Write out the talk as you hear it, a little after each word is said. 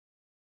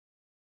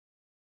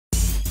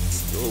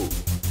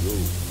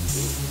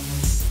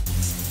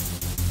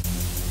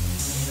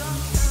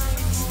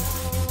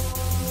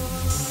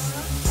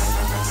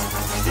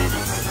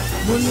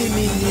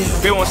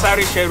Pé wọ́n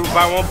sáré ṣẹ̀rù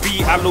bá wọn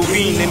bí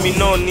Halloween, èmi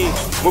náà ni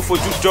mo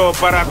fojú jọ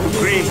Baraku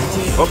Green.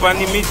 Ọba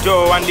ni mi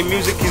jọ and the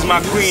music is my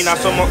queen.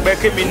 Àsọmọpẹ́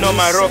kémi náà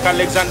my rock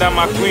Alexander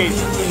McQueen.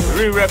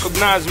 Real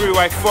recognize, real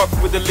I fuck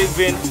with the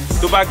living.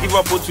 Do I give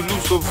up or to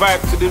lose, so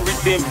vibe to the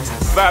rhythm.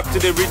 Vibe to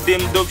the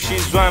rhythm, dope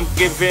shit's what I'm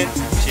giving.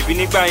 She be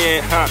nigga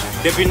yeah, huh?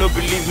 They be no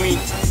believe me.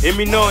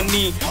 Èmi náà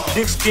ni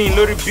big skin,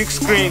 lórí big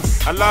screen.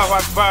 Allahu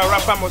Akbar,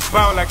 rapper must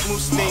bow like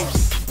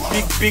Muslims.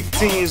 Big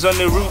things on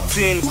the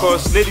routine,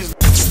 cause ladies.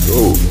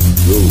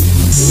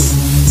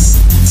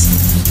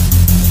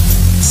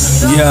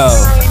 Yo.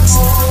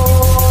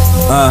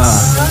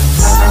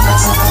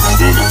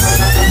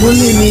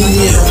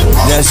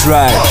 That's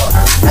right.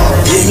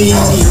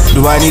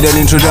 Do I need an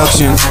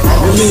introduction?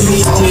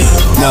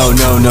 No.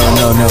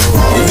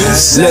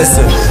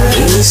 Listen.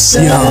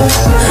 Yo,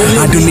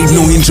 I don't need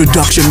no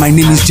introduction. My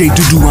name is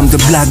J-Doodoo, I'm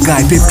the black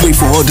guy. Pave way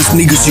for all these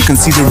niggas, you can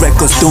see the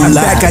records don't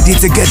lie. I'm back, I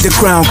did to get the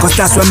crown, cause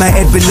that's where my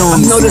head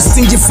belongs. I'm not a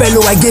stingy fellow,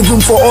 I gave room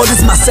for all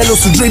these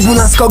Marcelos to dribble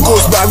and score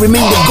goals, but I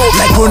remain the GOAT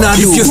like Ronaldo.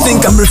 If you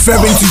think I'm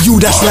referring to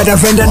you, that's right, I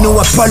render no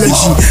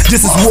apology.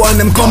 This is war and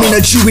I'm coming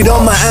at you with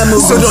all my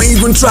ammo. So don't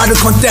even try to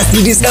contest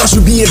me, this else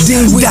should be a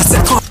ding with. That's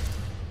a